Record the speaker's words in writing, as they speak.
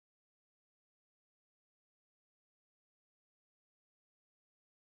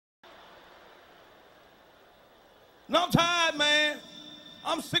No, I'm tired, man.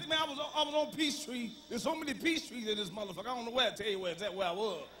 I'm sick, man. I was on Peachtree. There's so many Peachtrees in this motherfucker. I don't know where to tell you where it's at, where I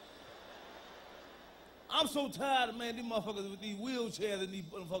was. I'm so tired, man, these motherfuckers with these wheelchairs in these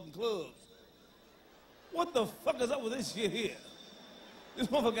motherfucking clubs. What the fuck is up with this shit here? This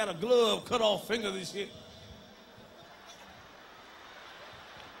motherfucker got a glove, cut off fingers and shit.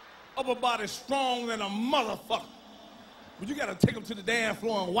 Upper body strong than a motherfucker. But you gotta take him to the damn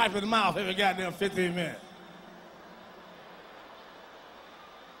floor and wipe his mouth every goddamn 15 minutes.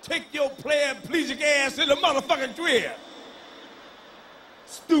 Take your paraplegic ass to the motherfucking crib.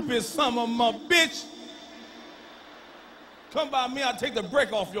 Stupid son of a bitch. Come by me, I'll take the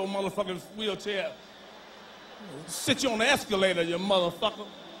brake off your motherfucking wheelchair. Sit you on the escalator, you motherfucker.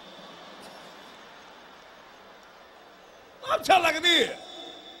 I'm telling like it is.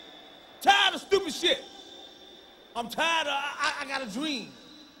 Tired of stupid shit. I'm tired of, I got a dream.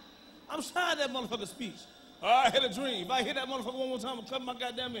 I'm tired of that motherfucking speech. I had a dream. If I hit that motherfucker one more time, I'm cutting my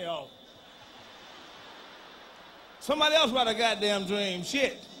goddamn ear off. Somebody else write a goddamn dream.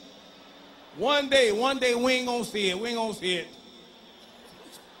 Shit. One day, we ain't gonna see it. We ain't gonna see it.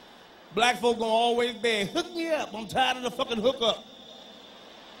 Black folk gonna always beg, hook me up. I'm tired of the fucking hookup.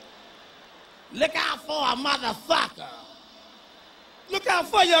 Look out for a motherfucker. Look out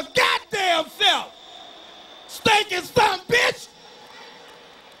for your goddamn self. Stinking son, bitch.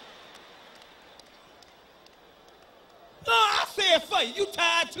 No, I said for you. You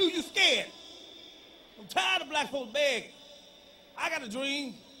tired too, you scared. I'm tired of black folks begging. I got a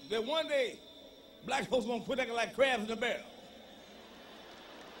dream that one day black folks gonna quit acting like crabs in a barrel.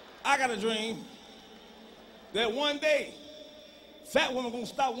 I got a dream that one day fat women gonna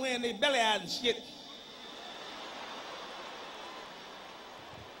stop wearing their belly out and shit.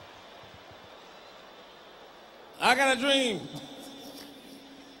 I got a dream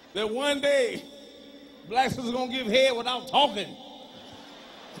that one day black sisters gonna give head without talking.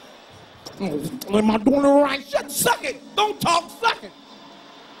 Am I doing it right? Shut, suck it. Don't talk, suck it.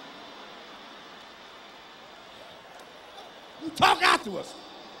 You talk afterwards.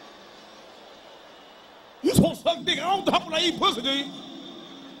 You supposed to suck dick. I don't talk when I eat pussy, do you?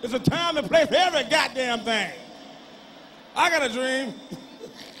 There's a time and place for every goddamn thing. I got a dream.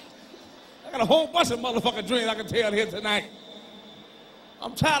 I got a whole bunch of motherfucking dreams I can tell here tonight.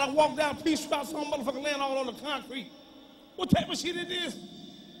 I'm tired. I walk down Peachtree, some motherfucker laying all on the concrete. What type of shit it is?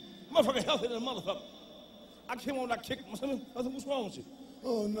 Motherfucker healthy than a motherfucker. I came on, I kicked him. I said, what's wrong with you?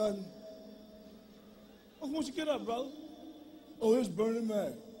 Oh, nothing. Why don't you get up, brother? Oh, it's Bernie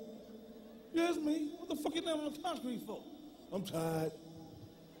Mac. Yeah, it's me. What the fuck you laying on the concrete for? I'm tired.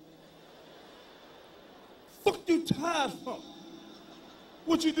 Fuck you tired from?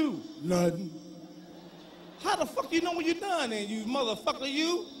 What you do? Nothing. How the fuck you know when you're done then, you motherfucker,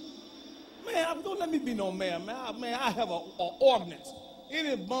 you? Man, don't let me be no man, man. I have an ordinance.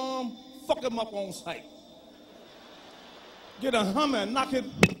 Any bum, fuck him up on sight. Get a Hummer and knock it.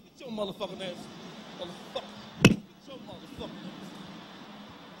 Get your motherfucking ass. Motherfucker. Get your motherfucker.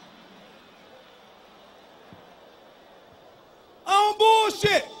 I don't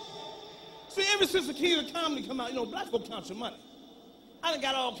bullshit. See, ever since the Key to Comedy come out, you know, black folk count your money. I done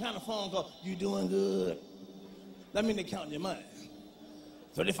got all kind of phone calls. You doing good? That mean they counting your money.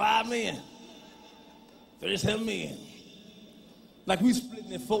 35 million. 37 million. Like we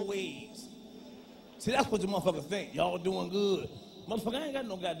splitting in 4 ways. See, that's what the motherfuckers think. Y'all doing good. Motherfucker, I ain't got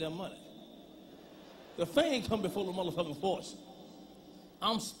no goddamn money. The fame come before the motherfucking force.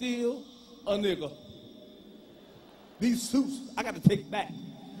 I'm still a nigga. These suits, I got to take back.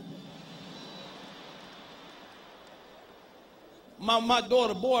 My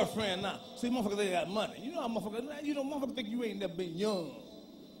daughter boyfriend now. See, motherfuckers, they got money. You know how motherfuckers think you ain't never been young.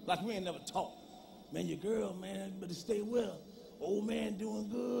 Like we ain't never talked. Man, your girl, man, you better stay well. Old man doing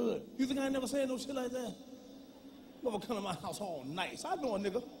good. You think I ain't never said no shit like that? Motherfucker come to my house all nice. I know a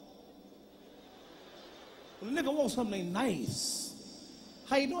nigga. When a nigga wants something nice.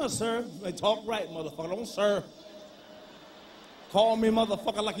 How you doing, sir? They talk right, motherfucker. Don't sir. Call me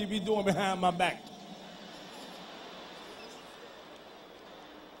motherfucker like you be doing behind my back.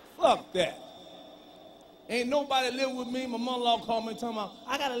 Fuck that. Ain't nobody live with me. My mother-in-law called me talking about,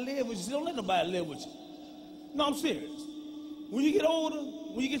 I gotta live with you. She don't let nobody live with you. No, I'm serious. When you get older,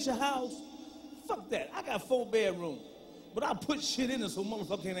 when you get your house, fuck that. I got 4 bedrooms. But I put shit in it so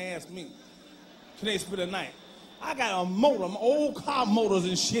motherfucker can't ask me. Can they spend a night? I got a motor, old car motors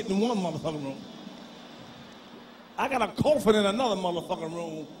and shit in one motherfucking room. I got a coffin in another motherfucking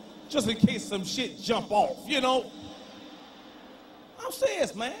room just in case some shit jump off, you know? I'm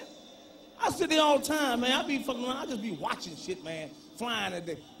serious, man. I sit there all the time, man. I be fucking around. I just be watching shit, man. Flying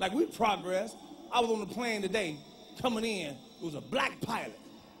today. Like we progress. I was on the plane today. coming in, it was a black pilot.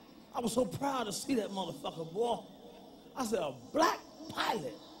 I was so proud to see that motherfucker, boy. I said, a black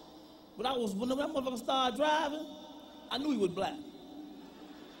pilot. But when that motherfucker started driving, I knew he was black.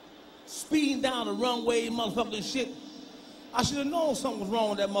 Speeding down the runway, motherfucking shit. I should have known something was wrong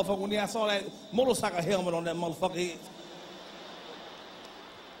with that motherfucker when I saw that motorcycle helmet on that motherfucker head.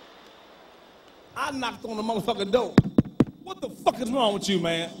 I knocked on the motherfucking door. What the fuck is wrong with you,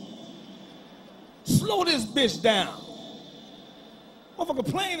 man? Slow this bitch down. Motherfucking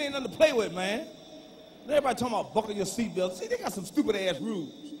plane ain't nothing to play with, man. Everybody talking about buckle your seatbelt. See, they got some stupid ass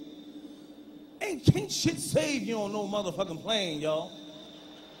rules. Can't shit save you on no motherfucking plane, y'all.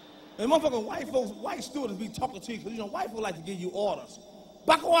 And motherfucking white students be talking to you because, white folks like to give you orders.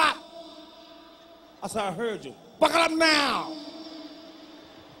 Buckle up. I said, I heard you. Buckle up now.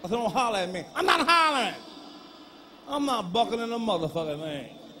 I said, don't holler at me. I'm not hollering. I'm not buckling a motherfucking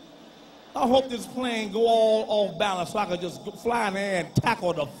thing. I hope this plane go all off balance so I can just fly in there and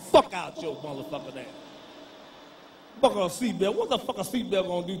tackle the fuck out your motherfucking ass. Buckle a seatbelt. What the fuck a seatbelt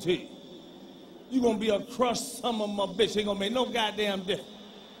gonna do to you? You gonna be a crushed son of a bitch. Ain't gonna make no goddamn difference.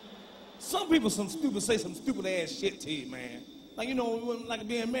 Some people say some stupid ass shit to you, man. Like, like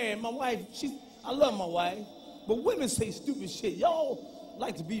being married. My wife, I love my wife, but women say stupid shit. Y'all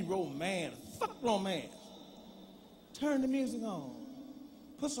like to be romance. Fuck romance. Turn the music on.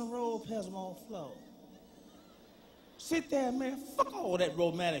 Put some roll past them on the floor. Sit there, man. Fuck all that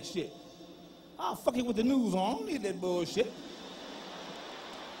romantic shit. I'll fuck it with the news on. I don't need that bullshit.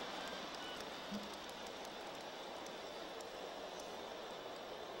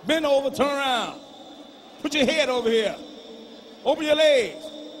 Bend over, turn around. Put your head over here. Open your legs.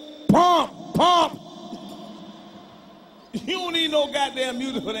 Pump, pump. You don't need no goddamn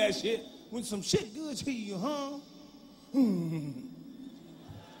music for that shit. When some shit good to you, huh?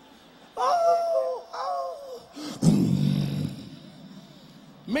 Oh.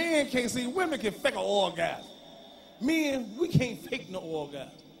 Men can't see, women can fake an orgasm. Men, we can't fake no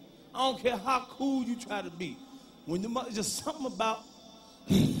orgasm. I don't care how cool you try to be. When it's just something about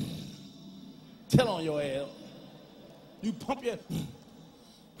tell on your ass. You pump your,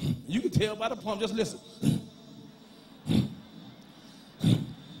 you can tell by the pump, just listen.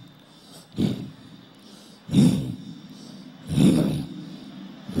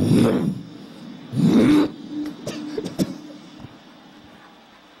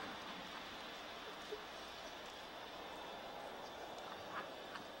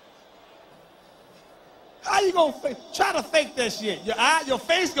 How you gonna try to fake that shit? Your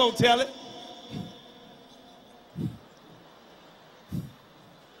face gonna tell it.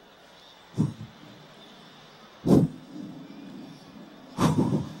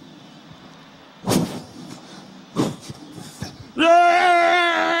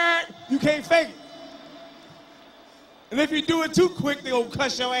 You can't fake it. And if you do it too quick, they gonna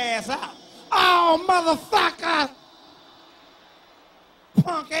cuss your ass out. Oh, motherfucker!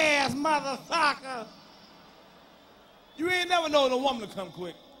 Punk ass motherfucker! You ain't never known a woman to come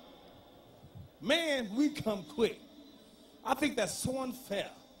quick. Man, we come quick. I think that's so unfair.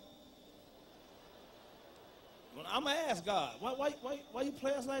 I'm gonna ask God, why you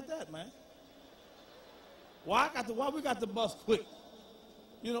play us like that, man? Why we got the bus quick?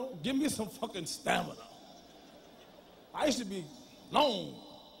 Give me some fucking stamina. I used to be long.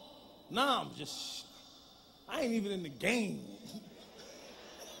 Now I ain't even in the game.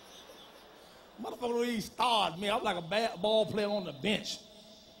 Motherfucker don't even start me. I'm like a bad ball player on the bench.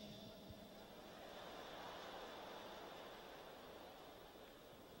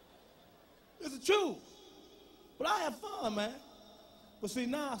 It's the truth. But I have fun, man. But see,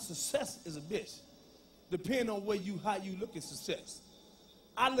 now success is a bitch. Depending on how you look at success.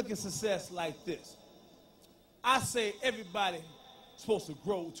 I look at success like this. I say everybody's supposed to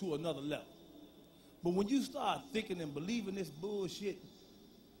grow to another level. But when you start thinking and believing this bullshit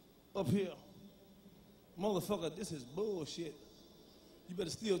up here, motherfucker, this is bullshit. You better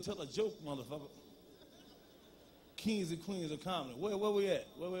still tell a joke, motherfucker. Kings and queens of comedy. Where we at?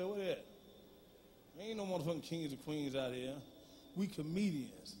 Where we at? Ain't no motherfucking kings and queens out here. We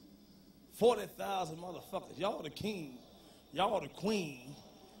comedians. 40,000 motherfuckers. Y'all the king. Y'all the queen.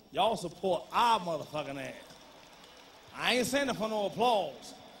 Y'all support our motherfucking ass. I ain't saying it for no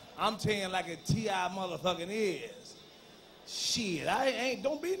applause. I'm telling you like a T.I. motherfucking is. Shit,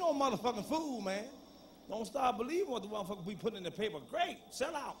 don't be no motherfucking fool, man. Don't start believing what the motherfucker we putting in the paper. Great,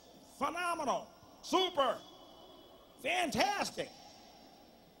 sell out, phenomenal, super, fantastic.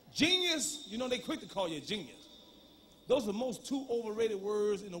 Genius, they quick to call you a genius. Those are the most two overrated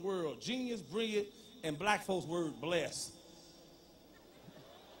words in the world. Genius, brilliant, and black folks' word, blessed.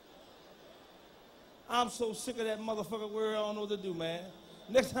 I'm so sick of that motherfucker word, I don't know what to do, man.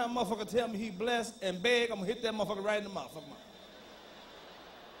 Next time motherfucker tell me he blessed and beg, I'm gonna hit that motherfucker right in the mouth.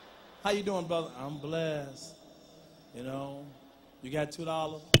 How you doing, brother? I'm blessed. You know, you got $2?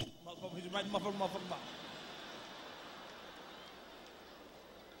 Motherfucker, hit you right in the motherfucker mouth.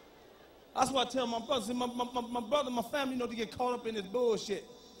 That's why I tell my brother, see, my brother, my family, you know, they get caught up in this bullshit.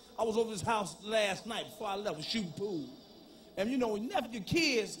 I was over his house last night before I left, was shooting pool. And you know, when your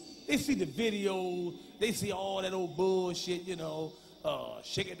kids, they see the videos, they see all that old bullshit, you know,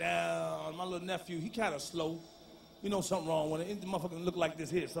 shake it down. My little nephew, he kind of slow. You know something wrong with it. The motherfucker look like this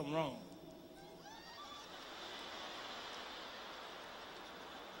here, something wrong.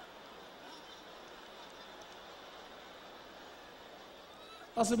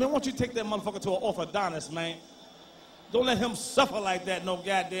 I said, man, why don't you take that motherfucker to an orthodontist, man? Don't let him suffer like that no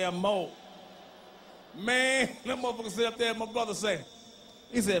goddamn more. Man, that motherfucker sit up there, my brother say,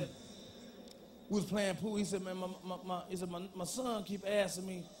 he said, we was playing pool, he said, man, my son keep asking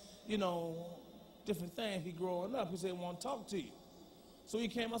me, you know, different things he growing up. He said, he want to talk to you. So he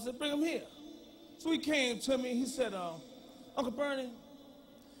came, I said, bring him here. So he came to me, he said, Uncle Bernie,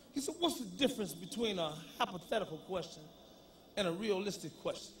 he said, what's the difference between a hypothetical question and a realistic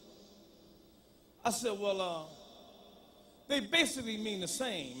question? I said, well, they basically mean the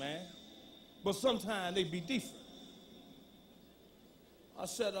same, man, but sometimes they be different. I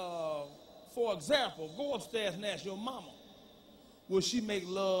said, for example, go upstairs and ask your mama, will she make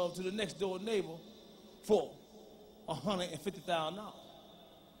love to the next door neighbor for $150,000?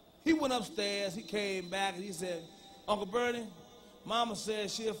 He went upstairs, he came back, and he said, Uncle Bernie, mama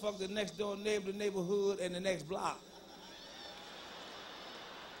said she'll fuck the next door neighbor, the neighborhood, and the next block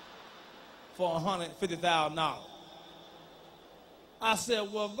for $150,000. I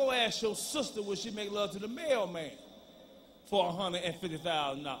said, well, go ask your sister, will she make love to the mailman for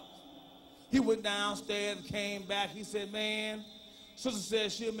 $150,000? He went downstairs and came back. He said, man, sister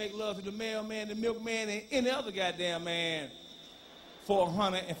said she'll make love to the mailman, the milkman, and any other goddamn man for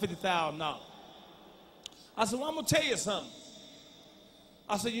 $150,000. I said, well, I'm going to tell you something.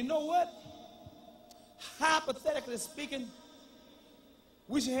 I said, you know what? Hypothetically speaking,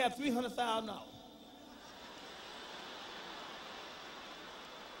 we should have $300,000.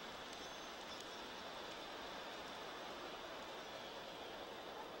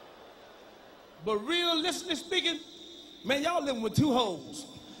 But realistically speaking, man, y'all living with two hoes.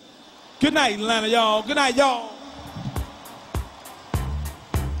 Good night, Atlanta, y'all. Good night, y'all.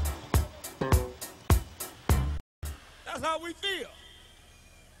 That's how we feel.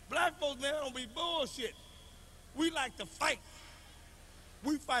 Black folks, man, don't be bullshit. We like to fight.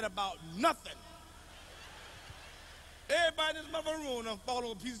 We fight about nothing. Everybody in this motherfucking room done fall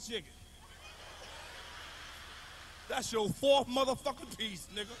on a piece of chicken. That's your fourth motherfucking piece,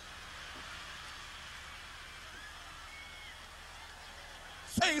 nigga.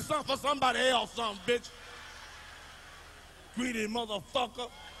 Say something for somebody else, bitch. Greedy motherfucker.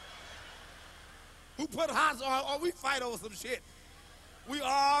 Who put hots on? Or we fight over some shit. We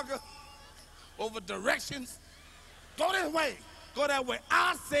argue over directions. Go this way. Go that way.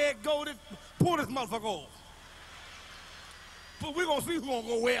 I said go this. Pull this motherfucker over. But we gonna see who gonna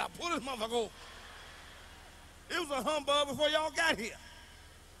go where. Pull this motherfucker over. It was a humbug before y'all got here.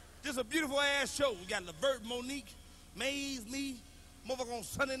 Just a beautiful ass show. We got Levert, Monique, Maze, me. Motherfucker on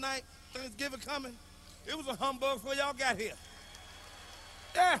Sunday night, Thanksgiving coming. It was a humbug before y'all got here.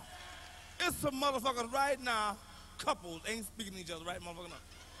 Yeah, it's some motherfuckers right now, couples ain't speaking to each other right motherfucker now.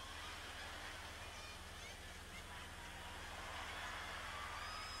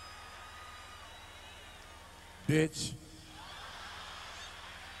 Bitch.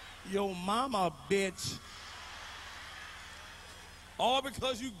 Your mama, bitch. All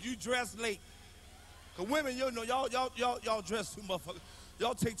because you dress late. Cause women, you know, y'all dress too motherfucker.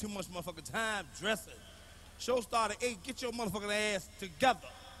 Y'all take too much motherfucking time dressing. Show start at 8. Get your motherfucking ass together.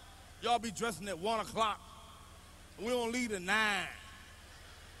 Y'all be dressing at 1 o'clock. We don't leave at 9.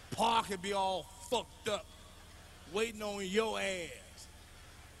 Park and be all fucked up, waiting on your ass.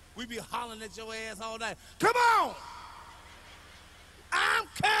 We be hollering at your ass all night. Come on! I'm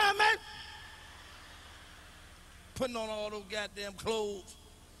coming! Putting on all those goddamn clothes.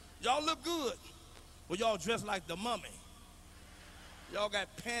 Y'all look good. Well, y'all dressed like the mummy. Y'all got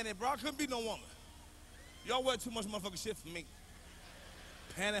panty bra. Couldn't be no woman. Y'all wear too much motherfucking shit for me.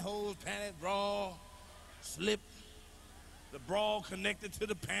 Pantyhose, panty bra, slip, the bra connected to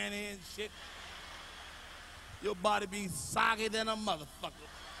the panty and shit. Your body be soggy than a motherfucker.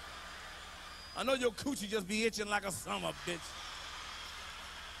 I know your coochie just be itching like a summer bitch.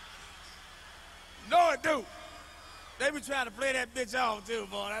 No, it do. They be trying to play that bitch off too,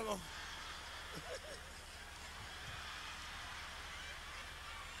 boy.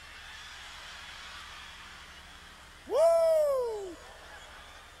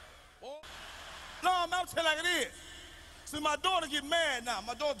 I'll tell you like it is. See, my daughter get mad now.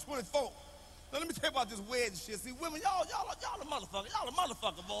 My daughter's 24. Now, let me tell you about this wedding shit. See, women, y'all a motherfucker. Y'all a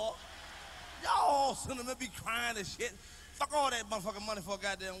motherfucker, boy. Y'all sentiment be crying and shit. Fuck all that motherfucking money for a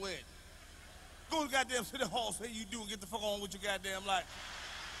goddamn wedding. Go to the goddamn city hall, say you do, and get the fuck on with your goddamn life.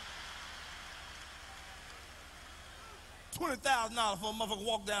 $20,000 for a motherfucker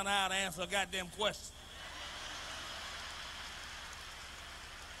walk down the aisle to answer a goddamn question.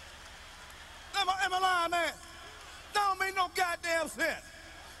 Am I lying, man? That don't make no goddamn sense.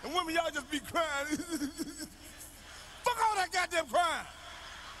 And women, y'all just be crying. Fuck all that goddamn crying.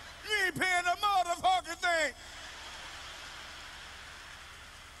 You ain't paying the motherfucking thing.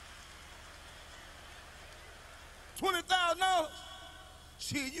 $20,000?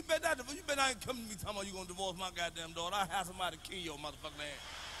 Shit, you better not come to me talking about you gonna divorce my goddamn daughter. I'll have somebody kill your motherfucking ass.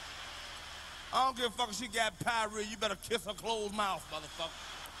 I don't give a fuck if she got pyrrhea. You better kiss her closed mouth, motherfucker.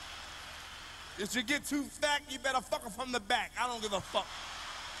 If you get too fat, you better fuck her from the back. I don't give a fuck.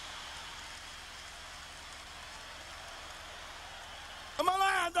 Am I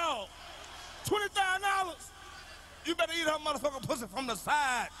lying, dog? $20,000? You better eat her motherfucking pussy from the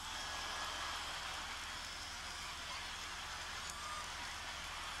side.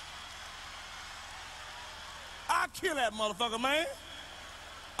 I'll kill that motherfucker, man.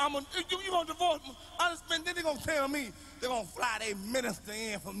 You gonna divorce me? Then they gonna tell me they're gonna fly their minister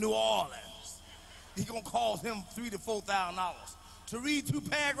in from New Orleans. He gonna cost him $3,000 to $4,000 to read 2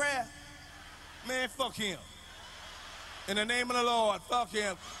 paragraphs. Man, fuck him. In the name of the Lord, fuck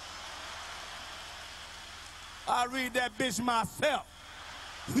him. I read that bitch myself.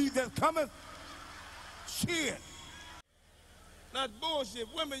 He just coming. Shit. That's bullshit.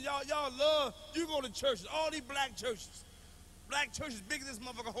 Women, y'all love, you go to churches, all these black churches. Black churches bigger than this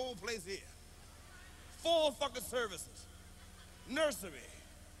motherfucking whole place here. 4 fucking services. Nursery.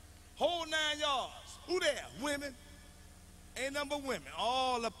 Whole 9 yards. Who there? Women. Ain't number women.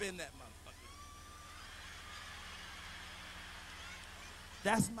 All up in that motherfucker.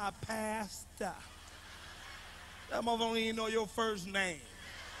 That's my pastor. That motherfucker don't even know your first name.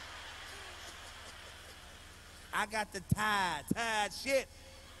 I got the tired shit.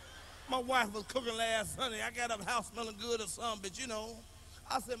 My wife was cooking last Sunday. I got up house smelling good or something, but you know.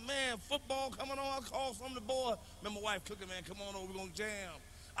 I said, man, football coming on. I called some of the boys. Man, my wife cooking, man, come on over, we're gonna jam.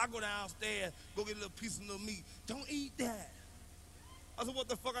 I go downstairs, go get a little piece of little meat. Don't eat that. I said, what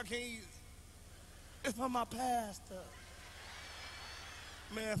the fuck I can't eat? It's for my pastor.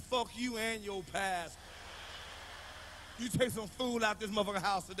 Man, fuck you and your pastor. You take some food out this motherfucking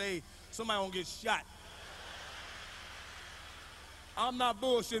house today, somebody gonna get shot. I'm not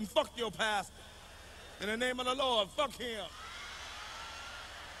bullshitting. Fuck your pastor. In the name of the Lord, fuck him.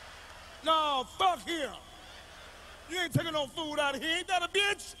 No, fuck him. You ain't taking no food out of here. Ain't that a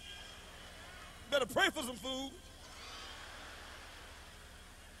bitch? Better pray for some food.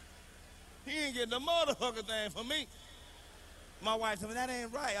 He ain't getting the motherfucking thing for me. My wife said, that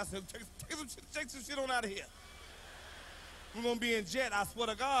ain't right. I said, take some shit on out of here. We're gonna be in jet, I swear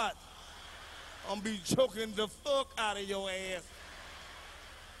to God. I'm gonna be choking the fuck out of your ass.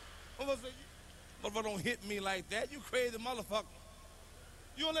 Motherfucker don't hit me like that. You crazy motherfucker.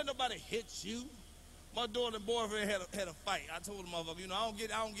 You don't let nobody hit you. My daughter and boyfriend had a fight. I told the motherfucker, you know, I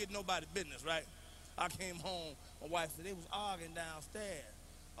don't get nobody's business, right? I came home. My wife said they was arguing downstairs.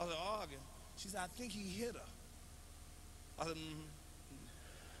 I said, arguing? She said, I think he hit her. I said,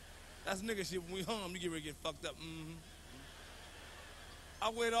 That's nigga shit. When we home, you get ready to get fucked up. I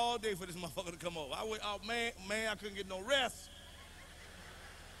waited all day for this motherfucker to come over. I wait, man, I couldn't get no rest.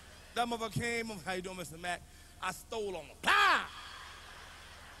 That motherfucker came, how you doing, Mr. Mac? I stole on him. Pow!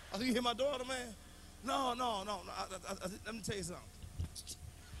 I said, you hear my daughter, man? No. Let me tell you something.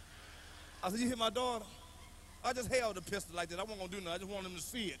 I said, you hear my daughter? I just held the pistol like that. I wasn't gonna do nothing. I just wanted him to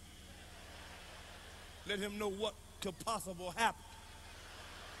see it. Let him know what could possibly happen.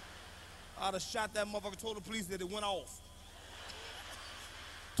 I'd have shot that motherfucker, told the police that it went off.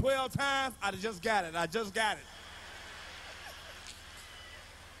 12 times, I just got it.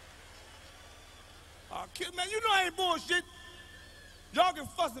 Kid, man, you know I ain't bullshit. Y'all can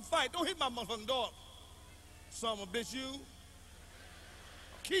fuss and fight. Don't hit my motherfucking daughter. Son of a bitch, you.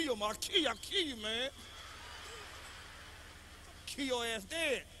 I'll kill you, man. Kill your ass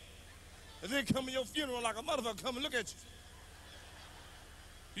dead. And then come to your funeral like a motherfucker come and look at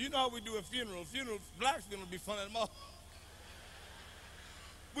you. You know how we do a funeral. Black funeral be fun at the motherfucker.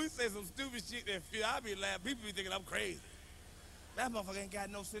 We say some stupid shit that I be laughing. People be thinking I'm crazy. That motherfucker ain't got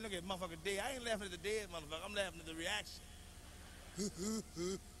no sin. Look at motherfucker dead. I ain't laughing at the dead motherfucker. I'm laughing at the reaction.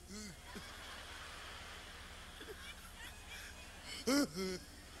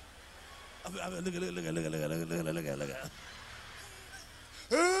 Look at.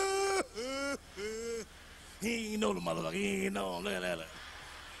 He ain't know the motherfucker. He ain't know him. Look at that.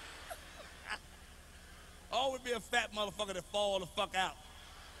 Always be a fat motherfucker that fall the fuck out.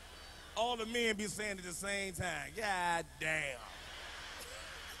 All the men be saying at the same time, God damn.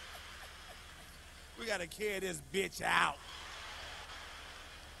 We gotta carry this bitch out.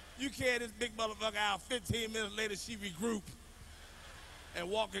 You carry this big motherfucker out, 15 minutes later she regroup and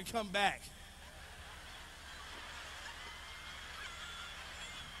walk and come back.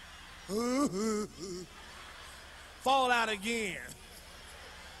 Fall out again.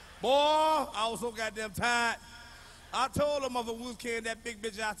 Boy, I was so goddamn tired. I told them motherfucker we was carrying that big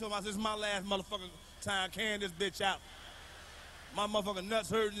bitch out. I told him, I said, this is my last motherfucking time carrying this bitch out. My motherfucking nuts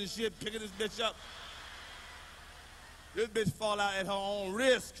hurting and shit, picking this bitch up. This bitch fall out at her own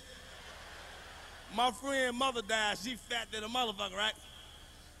risk. My friend mother died, she fat than a motherfucker, right?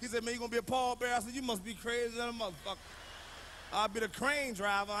 He said, man, you gonna be a pallbearer? I said, you must be crazy than a motherfucker. I'll be the crane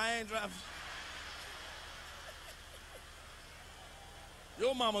driver, I ain't driving.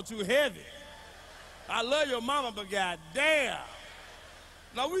 Your mama too heavy. I love your mama, but goddamn.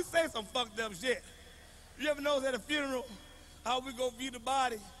 Now we say some fucked up shit. You ever notice at a funeral how we go view the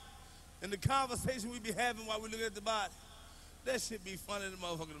body and the conversation we be having while we look at the body? That shit be funny to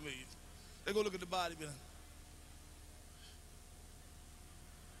motherfucker to me. They go look at the body, be like,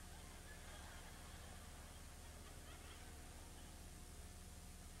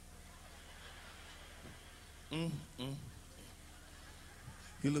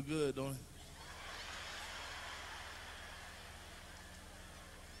 He look good, don't he?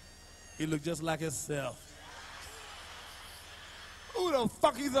 He look just like himself. Who the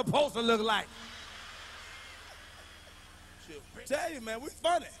fuck he supposed to look like? Shit, tell you, man, we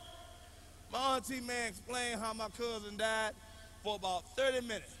funny. My auntie, man, explained how my cousin died for about 30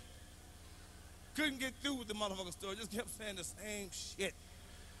 minutes. Couldn't get through with the motherfucker story, just kept saying the same shit.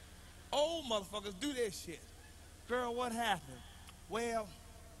 Old motherfuckers do that shit. Girl, what happened? Well,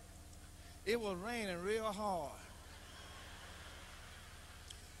 it was raining real hard.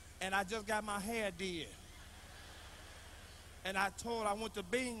 And I just got my hair did. And I went to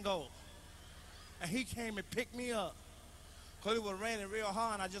bingo. And he came and picked me up. Because it was raining real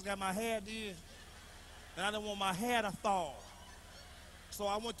hard and I just got my hair did. And I didn't want my hair to fall. So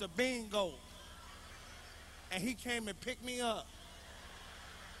I went to bingo. And he came and picked me up.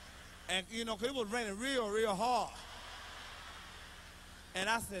 And, you know, because it was raining real hard. And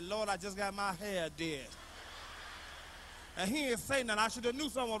I said, Lord, I just got my hair did. And he didn't say nothing. I should have knew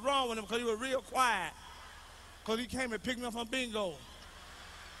something was wrong with him because he was real quiet. Because he came and picked me up from bingo.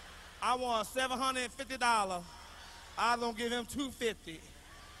 I won $750. I was going to give him $250.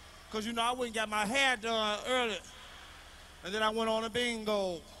 Because, you know, I went and got my hair done early. And then I went on a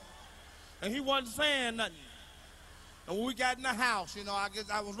bingo. And he wasn't saying nothing. And when we got in the house, you know, I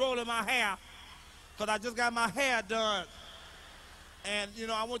was rolling my hair because I just got my hair done. And, you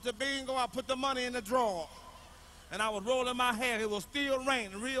know, I went to bingo, I put the money in the drawer. And I was rolling my hair. It was still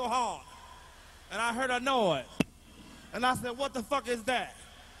raining real hard. And I heard a noise. And I said, what the fuck is that?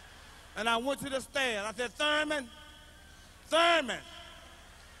 And I went to the stairs. I said, Thurman, Thurman,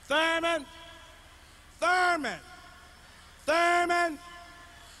 Thurman, Thurman, Thurman,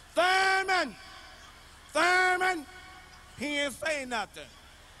 Thurman, Thurman. He didn't say nothing.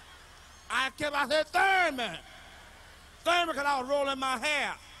 I said, Thurman. Thurman, because I was rolling my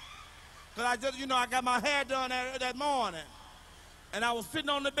hair. Because I just, you know, I got my hair done that morning. And I was sitting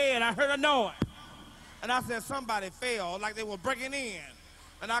on the bed, I heard a noise. And I said, somebody fell, like they were breaking in.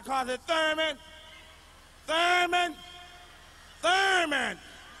 And I called it, Thurman, Thurman, Thurman,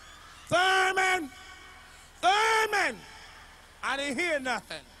 Thurman, Thurman. I didn't hear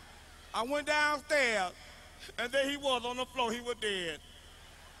nothing. I went downstairs, and there he was on the floor, he was dead.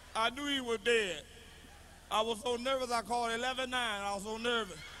 I knew he was dead. I was so nervous, I called 11-9, I was so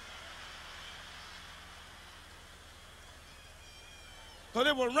nervous. Because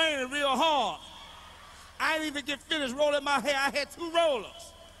it was raining real hard. I didn't even get finished rolling my hair. I had 2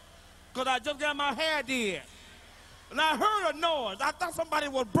 rollers. Because I just got my hair did. And I heard a noise. I thought somebody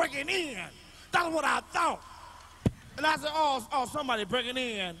was breaking in. That's what I thought. And I said, oh, somebody breaking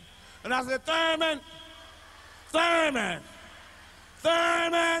in. And I said, Thurman, Thurman,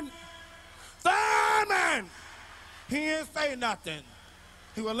 Thurman, Thurman. He didn't say nothing.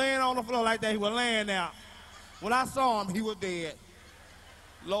 He was laying on the floor like that. He was laying there. When I saw him, he was dead.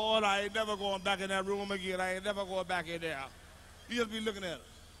 Lord, I ain't never going back in that room again. I ain't never going back in there. You just be looking at her.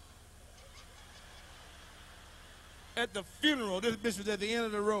 At the funeral, this bitch was at the end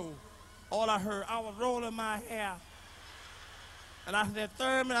of the row. All I heard, I was rolling my hair. And I said,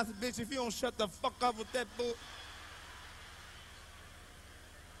 Thurman, I said, bitch, if you don't shut the fuck up with that bull.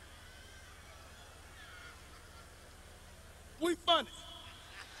 We funny.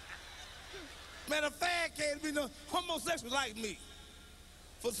 Man, a fag can't be no homosexual like me.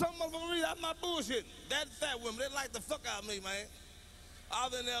 For some motherfucking reason, I'm not bullshitting. That fat women, they like the fuck out of me, man. I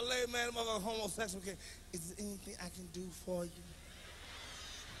was in L.A., man, the motherfucking homosexual kid. Is there anything I can do for you?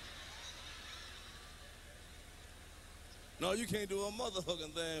 No, you can't do a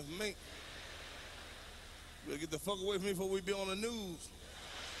motherfucking thing for me. You better get the fuck away from me before we be on the news.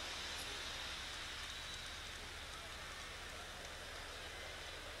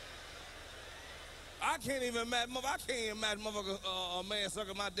 I can't even imagine a man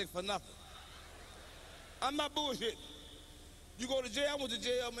sucking my dick for nothing. I'm not bullshitting. You go to jail, I went to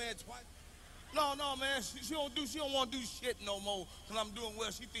jail, man, twice. No, man, she don't want to do shit no more, because I'm doing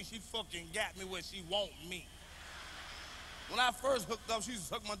well. She thinks she fucking got me where she want me. When I first hooked up, she used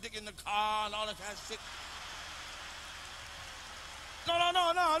to suck my dick in the car and all that kind of shit. No, I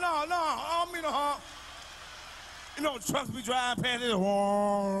don't mean no harm. You know, trucks be driving past this.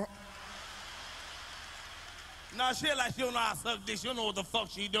 Nah, she like she don't know how to suck dick. She don't know what the fuck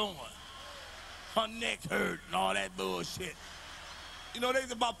she doing. Her neck hurt and all that bullshit. You know,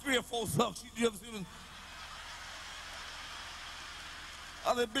 there's about 3 or 4 sucks. You ever see them?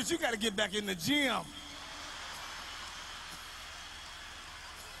 I said, bitch, you gotta get back in the gym.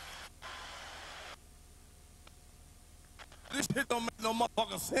 This shit don't make no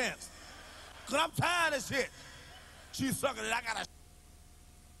motherfucking sense. Cause I'm tired of shit. She's sucking it, I gotta,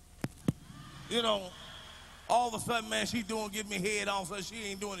 you know, all of a sudden, man, she give me head on, so she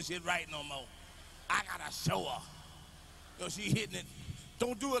ain't doing the shit right no more. I gotta show her. You know, she hitting it.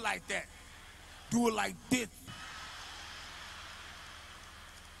 Don't do it like that. Do it like this.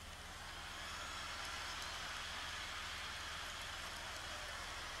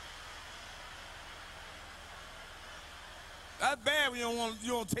 That's bad when you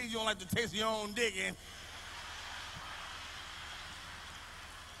don't like the taste of your own dick, and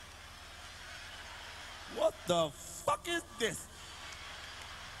what the fuck is this?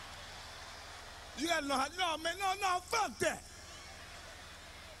 You gotta know how, no, man, no, fuck that.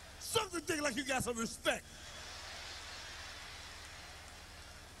 Suck the dick like you got some respect.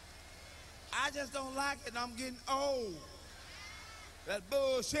 I just don't like it, and I'm getting old. That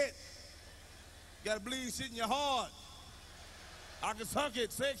bullshit. You gotta believe shit in your heart. I can suck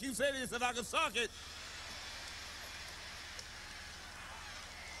it. Keep saying it, said I can suck it.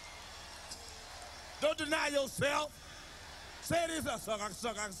 Don't deny yourself. Say it is, I can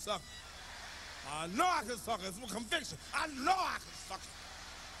suck. I know I can suck it. It's a conviction. I know I can suck it.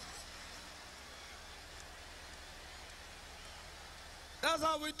 That's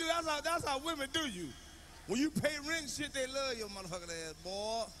how we do. That's how women do you. When you pay rent and shit, they love your motherfucking ass,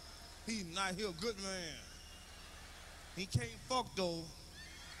 boy. He nice. He a good man. He can't fuck though.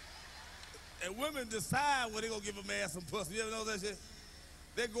 And women decide when they gonna give a man some pussy. You ever know that shit?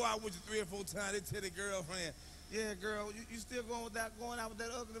 They go out with you 3 or 4 times. They tell their girlfriend, "Yeah, girl, you still going out with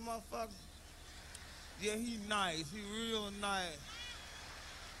that ugly motherfucker? Yeah, he nice. He real nice.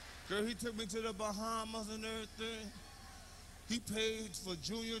 Girl, he took me to the Bahamas and everything. He paid for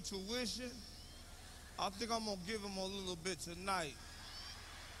junior tuition. I think I'm gonna give him a little bit tonight.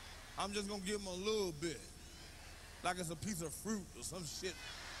 I'm just gonna give him a little bit. Like it's a piece of fruit or some shit."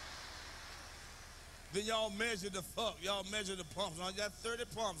 Then y'all measure the fuck. Y'all measure the pumps. Now you got 30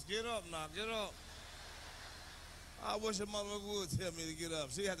 pumps. Get up now, get up. I wish a motherfucker would tell me to get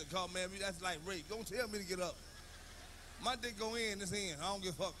up. She had to call, man, that's like rape. Don't tell me to get up. My dick go in, it's in. I don't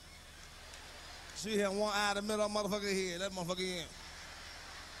give a fuck. She had one eye in the middle of my motherfucking head. That motherfucker in.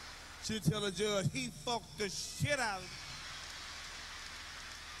 She tell the judge, he fucked the shit out of me.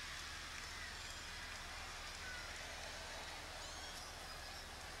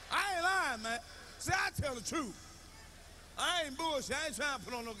 I ain't lying, man. See, I tell the truth. I ain't bullshit. I ain't trying to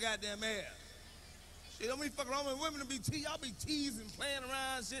put on no goddamn air. Shit, don't be fucking around with women to be y'all be teasing, playing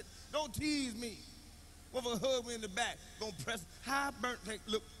around shit. Don't tease me. With a hug me in the back. Don't press. High burnt. Hey,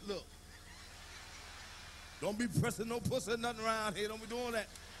 look. Don't be pressing no pussy or nothing around here. Don't be doing that.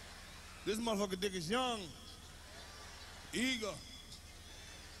 This motherfucker dick is young. Eager.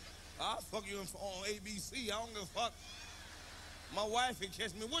 I'll fuck you on ABC. I don't give a fuck. My wife can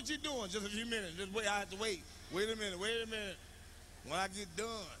catch me. What you doing? Just a few minutes. Just wait. I have to wait. Wait a minute. When I get done,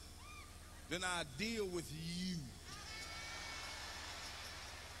 then I deal with you.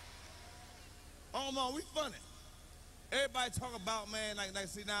 Oh no, we funny. Everybody talk about, man, like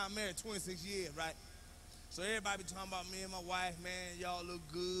see now I'm married 26 years, right? So everybody be talking about me and my wife, man, y'all look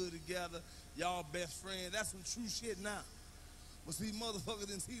good together. Y'all best friends. That's some true shit now. But see, motherfucker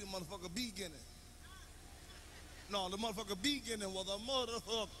didn't see the motherfucker beginning. No, the motherfucker beginning was a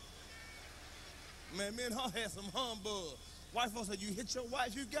motherfucker. Man, me and her had some humbug. Wife said, you hit your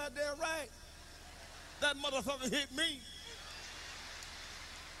wife, you goddamn right. That motherfucker hit me.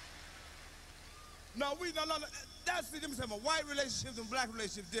 No, that's, see, let me say, my white relationships and black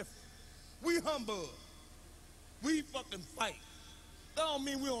relationships different. We humbug. We fucking fight. That don't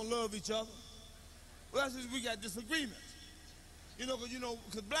mean we don't love each other. Well, that's just we got disagreements.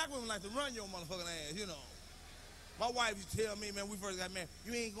 Cause black women like to run your motherfucking ass, My wife used to tell me, man, we first got married,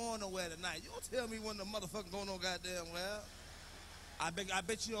 you ain't going nowhere tonight. You don't tell me when the motherfucker going no goddamn well. I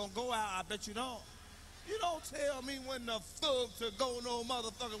bet you don't go out, I bet you don't. You don't tell me when the fuck to go no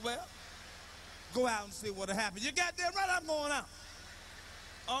motherfucking well. Go out and see what'll happen. You goddamn right I'm going out.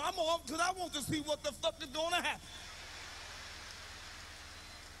 I'm on, cause I want to see what the fuck is gonna happen.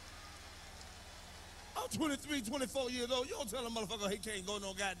 I'm 23, 24 years old. You don't tell a motherfucker he can't go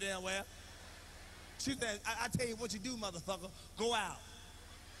no goddamn well. She said, I tell you what you do, motherfucker. Go out.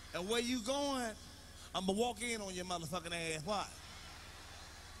 And where you going, I'm gonna walk in on your motherfucking ass. Why?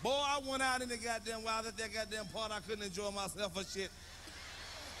 Boy, I went out in the goddamn wild at that goddamn part. I couldn't enjoy myself for shit.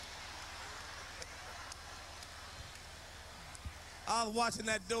 I was watching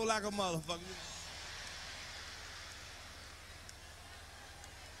that door like a motherfucker.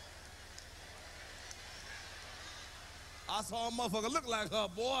 I saw a motherfucker look like her,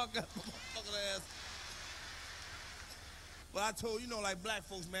 boy. I got my motherfucking ass. But I told, like black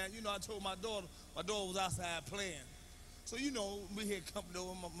folks, man, I told my daughter was outside playing. So, we had company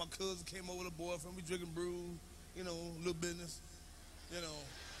over. My cousin came over with a boyfriend. We drinking brew, little business,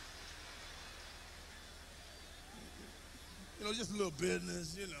 just a little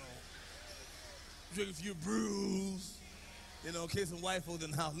business, Drink a few brews, in case some white folks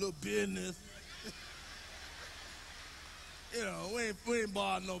in the house, little business. We ain't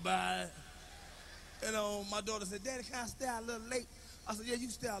bothering nobody. My daughter said, Daddy, can I stay out a little late? I said, yeah, you can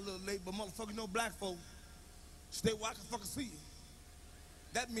stay out a little late, but motherfucker, black folk, stay where I can fucking see you.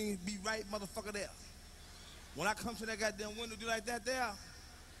 That means be right motherfucker there. When I come to that goddamn window, do like that there,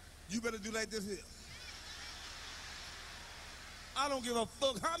 you better do like this here. I don't give a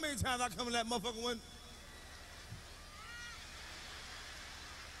fuck how many times I come in that motherfucking window.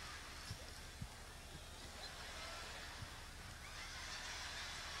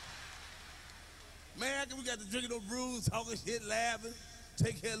 Man, we got to drinking those brews, talking shit, laughing,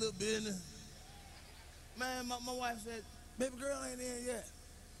 take care of a little business. Man, my wife said, baby girl ain't in yet.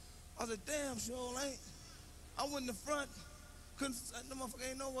 I said, damn, sure ain't. I went in the front, the motherfucker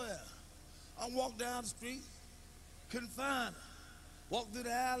ain't nowhere. I walked down the street, couldn't find her. Walked through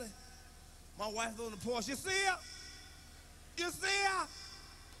the alley, my wife on the porch, you see her? You see her?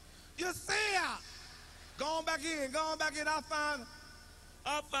 You see her? Going back in, I find her.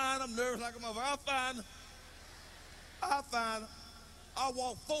 I'm nervous like a motherfucker. I find her. I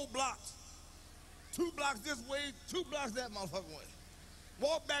walk 4 blocks. 2 blocks this way, 2 blocks that motherfucking way.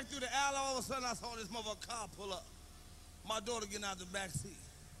 Walk back through the alley, all of a sudden I saw this motherfucker car pull up. My daughter getting out the back seat.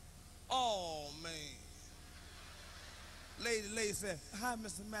 Oh, man. Lady said, hi,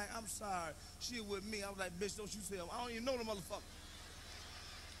 Mr. Mack, I'm sorry. She with me. I was like, bitch, don't you say, I don't even know the motherfucker.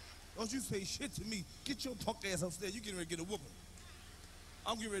 Don't you say shit to me. Get your punk ass upstairs. You getting ready to get a whooping.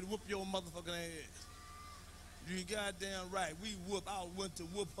 I'm getting ready to whoop your motherfucking ass. You goddamn right. I went to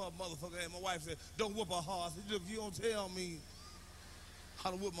whoop her motherfucking ass. My wife said, don't whoop her hard. I said, look, you don't tell me how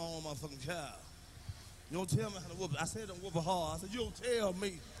to whoop my own motherfucking child. You don't tell me how to whoop her. I said, don't whoop her hard. I said, you don't tell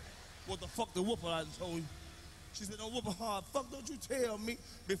me what the fuck to whoop her, I told you. She said, don't whoop her hard. Fuck, don't you tell me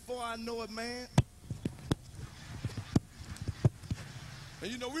before I know it, man.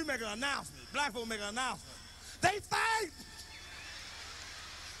 And we make an announcement. Black folk make an announcement. They fight!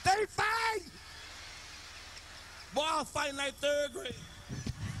 They fight! Boy, I was fighting like 3rd grade.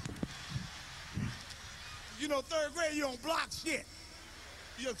 3rd grade, you don't block shit.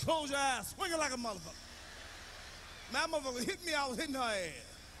 You just close your eyes, swinging like a motherfucker. My motherfucker hit me, I was hitting her ass.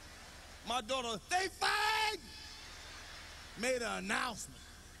 My daughter, they fight! Made an announcement.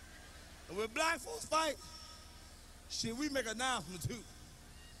 And when black folks fight, shit, we make an announcement too.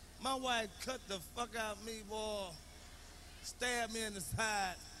 My wife cut the fuck out of me, boy. Stabbed me in the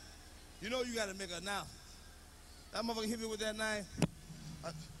side. You gotta make an announcement. That motherfucker hit me with that knife.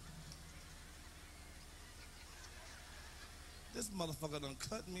 This motherfucker done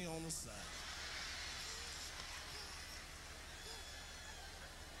cut me on the side.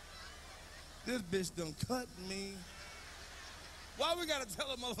 This bitch done cut me. Why we gotta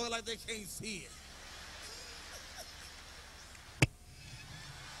tell a motherfucker like they can't see it?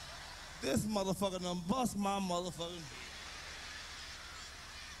 This motherfucker done bust my motherfucking.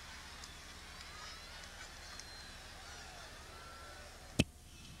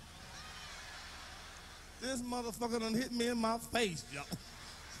 this motherfucker done hit me in my face, y'all.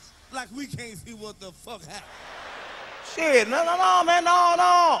 Like we can't see what the fuck happened. Shit, no, man, no.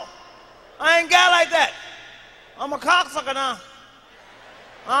 I ain't got like that. I'm a cocksucker now.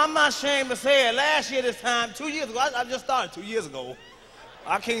 I'm not ashamed to say it. Last year this time, 2 years ago, I just started 2 years ago.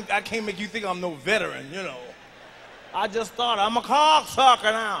 I can't make you think I'm no veteran, you know. I just started. I'm a cocksucker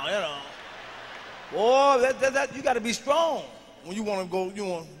now, you know. Boy, you got to be strong when you want to go,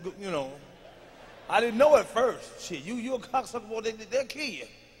 you know. I didn't know at first. Shit, you a cocksucker, boy, they'll kill you.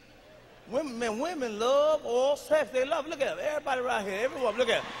 Women love all sex. They love. Look at them. Everybody right here. Everyone. Look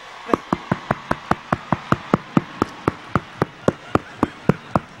at them.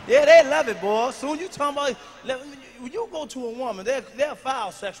 Yeah, they love it, boy. Soon you talking about when you go to a woman, they'll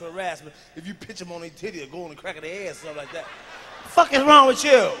file sexual harassment if you pitch them on their titty or go on the crack of their ass, something like that. Fuck is wrong with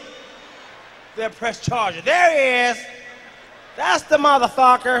you? They'll press charges. There he is. That's the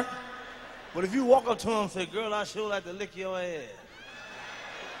motherfucker. But if you walk up to him and say, "Girl, I sure like to lick your ass,"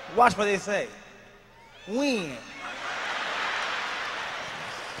 watch what they say. When?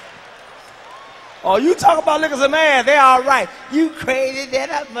 Oh, you talk about licking some ass, they all right. You crazy than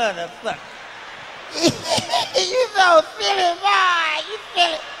a motherfucker. You so silly, boy. You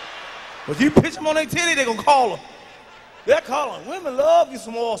silly. But you pitch them on their titty, they gonna call them. They're calling. Women love you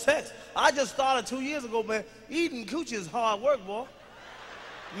some more sex. I just started 2 years ago, man. Eating coochie is hard work, boy.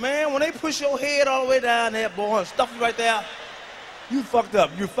 Man, when they push your head all the way down there, boy, and stuff you right there, you fucked up.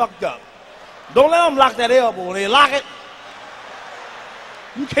 You fucked up. Don't let them lock that elbow. When they lock it,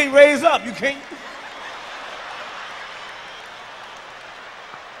 you can't raise up. You can't.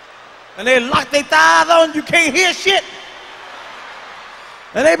 And they lock their thighs on, you can't hear shit.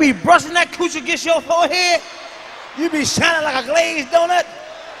 And they be brushing that coochie against your forehead. You be shining like a glazed donut.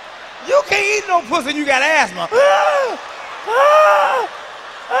 You can't eat no pussy and you got asthma.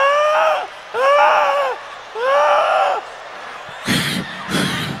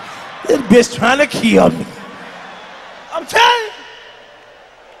 This bitch trying to kill me. I'm telling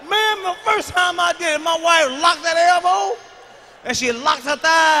you. Man, the first time I did it, my wife locked that elbow and she locked her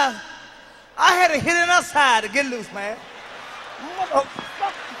thigh. I had to hit it outside to get loose, man. Motherfucker.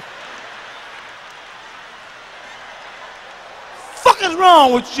 Fuck is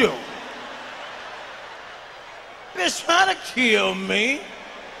wrong with you? Bitch trying to kill me.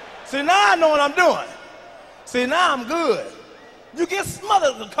 See, now I know what I'm doing. See, now I'm good. You get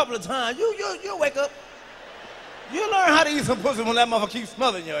smothered a couple of times. You wake up. You learn how to eat some pussy when that motherfucker keeps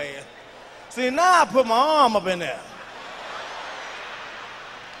smothering your ass. See, now I put my arm up in there.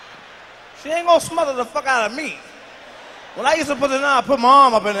 She ain't gonna smother the fuck out of me. When I used to put it now, I put my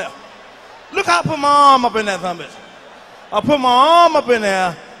arm up in there. Look how I put my arm up in there, son bitch. I put my arm up in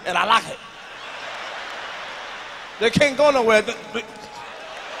there, and I lock it. They can't go nowhere.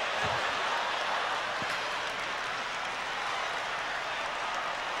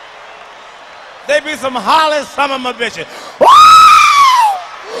 They be some hollering some of my bitches. Woo!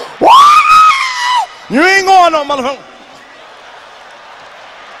 Woo! You ain't going no motherfucker.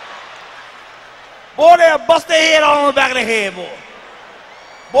 Boy, they'll bust their head on the back of their head, boy.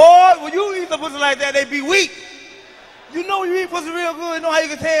 Boy, when you eat the pussy like that, they be weak. You know you eat pussy real good, you know how you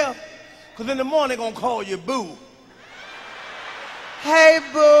can tell? Because in the morning, they're going to call you boo. Hey,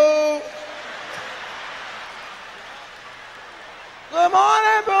 boo. Good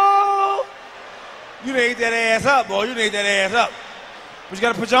morning, boo. You done ate that ass up, boy. You done ate that ass up. But you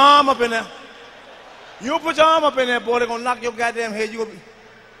got to put your arm up in there. You don't put your arm up in there, boy, they're going to knock your goddamn head. You gonna be...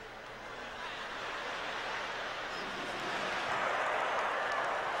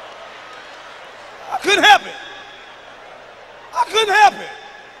 I couldn't help it. I couldn't help it.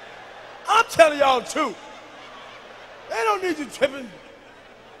 I'm telling y'all the truth. They don't need you tripping.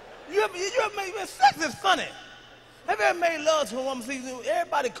 You ever made sex is funny. Have you ever made love to a woman? See,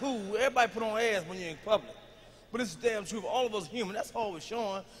 everybody cool. Everybody put on ass when you're in public. But it's the damn truth. All of us human. That's all we're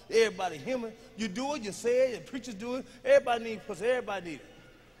showing. Everybody human. You do it, you say it, your preachers do it. Everybody needs pussy. Everybody needs it.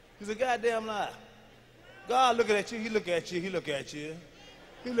 It's a goddamn lie. God looking at you, he look at you, he look at you.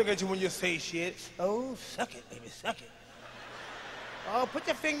 He look at you when you say shit. Oh, suck it, baby, suck it. Oh, put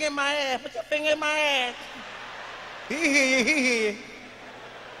your finger in my ass, put your finger in my ass. He hear you, he hear you.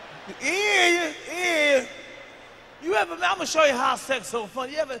 He hear you, he hear you. You ever, I'm gonna show you how sex so fun.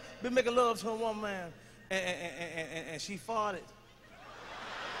 You ever been making love to a woman, man, and she farted?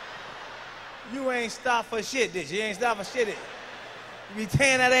 You ain't stopped for shit, did you? You ain't stopped for shit, did you? You be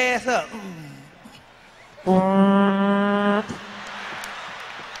tearing that ass up.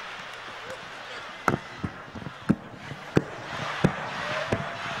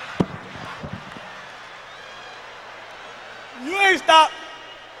 You ain't stopped.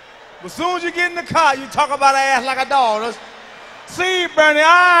 But as soon as you get in the car, you talk about ass like a dog. That's, see, Bernie, all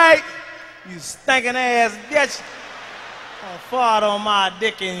right. You stinking ass bitch. Oh, fart on my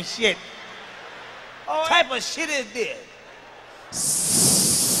dick and shit. What type of shit is this?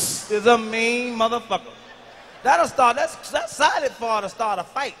 Is a mean motherfucker. That'll start, that silent fart to start a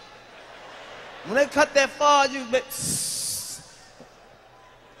fight. When they cut that fart, you bet.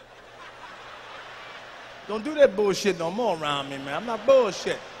 Don't do that bullshit no more around me, man. I'm not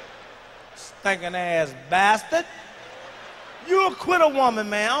bullshit. Stinking ass bastard. You'll quit a woman,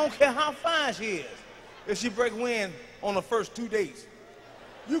 man. I don't care how fine she is. If she break wind on the first 2 days.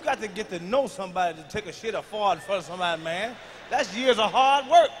 You got to get to know somebody to take a shit or fart in front of somebody, man. That's years of hard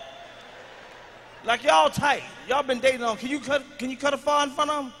work. Like y'all tight. Y'all been dating on. Can you cut a fart in front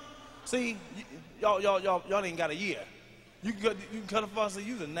of them? See, y'all ain't got a year. You can cut a fart. So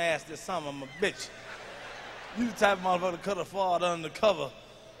you the nastiest son of a bitch. You the type of motherfucker to cut a fart under the cover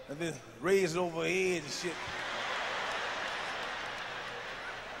and then raise it over her head and shit.